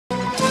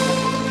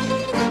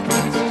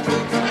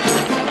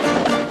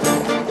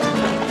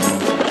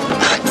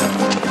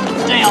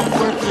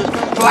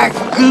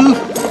black goo.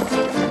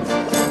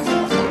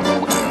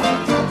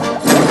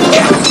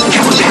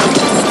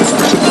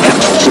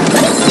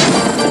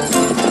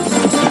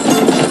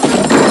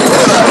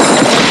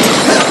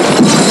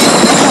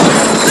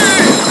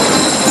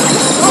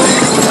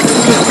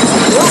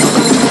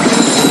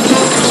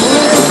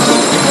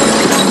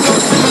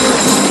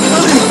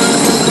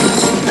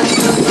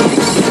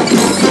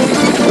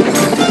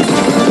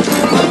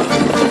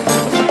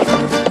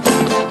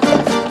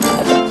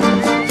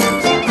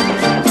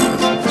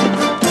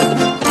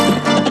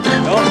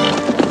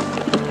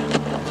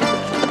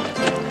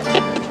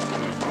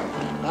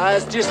 I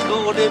was just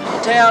going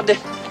into town to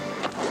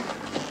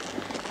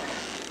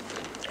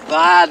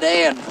buy an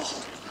anvil.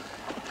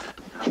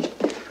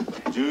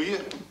 Julia?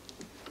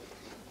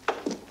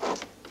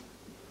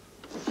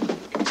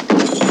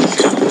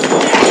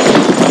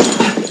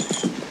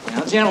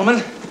 Now, gentlemen,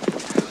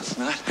 let's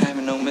not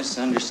have no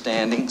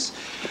misunderstandings.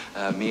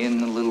 Me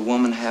and the little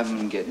woman haven't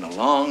been getting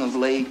along of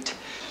late.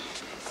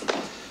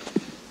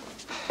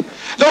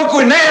 Don't go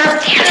in there!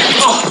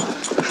 Oh.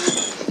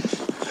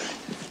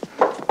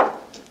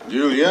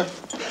 Julia?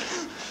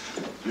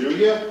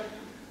 Julia?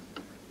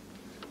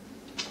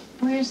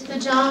 Where's the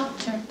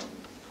doctor?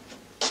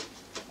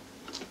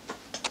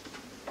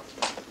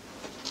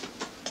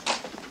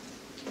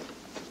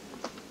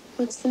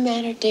 What's the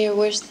matter, dear?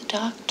 Where's the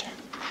doctor?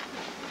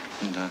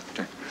 The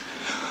doctor?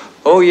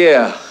 Oh,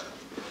 yeah.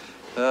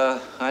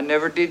 I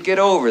never did get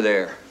over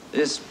there.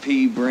 This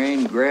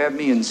pea-brain grabbed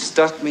me and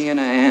stuck me in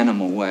an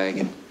animal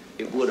wagon.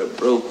 It would have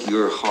broke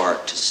your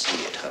heart to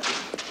see it, honey.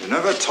 You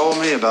never told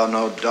me about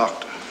no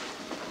doctor.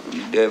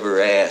 You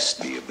never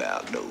asked me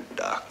about no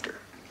doctor.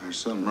 There's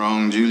something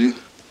wrong, Julia?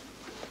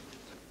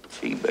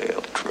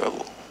 Female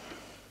trouble.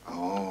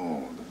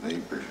 Oh, the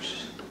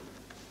vapors.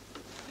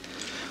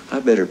 I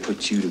better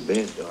put you to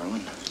bed,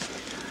 darling.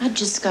 I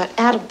just got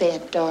out of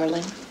bed,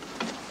 darling.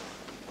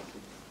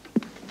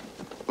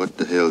 What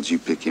the hell'd you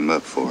pick him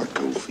up for,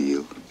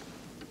 Cofield?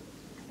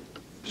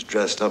 He's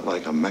dressed up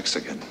like a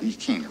Mexican. You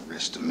can't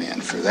arrest a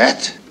man for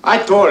that. I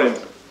told him.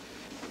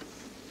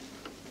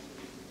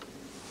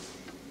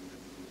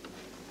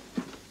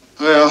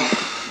 Well,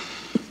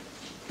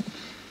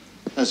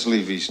 let's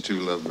leave these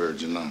two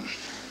lovebirds alone.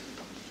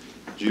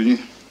 Julia?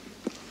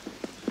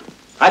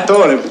 I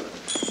told him.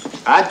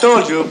 I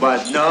told you,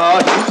 but no,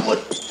 you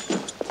would.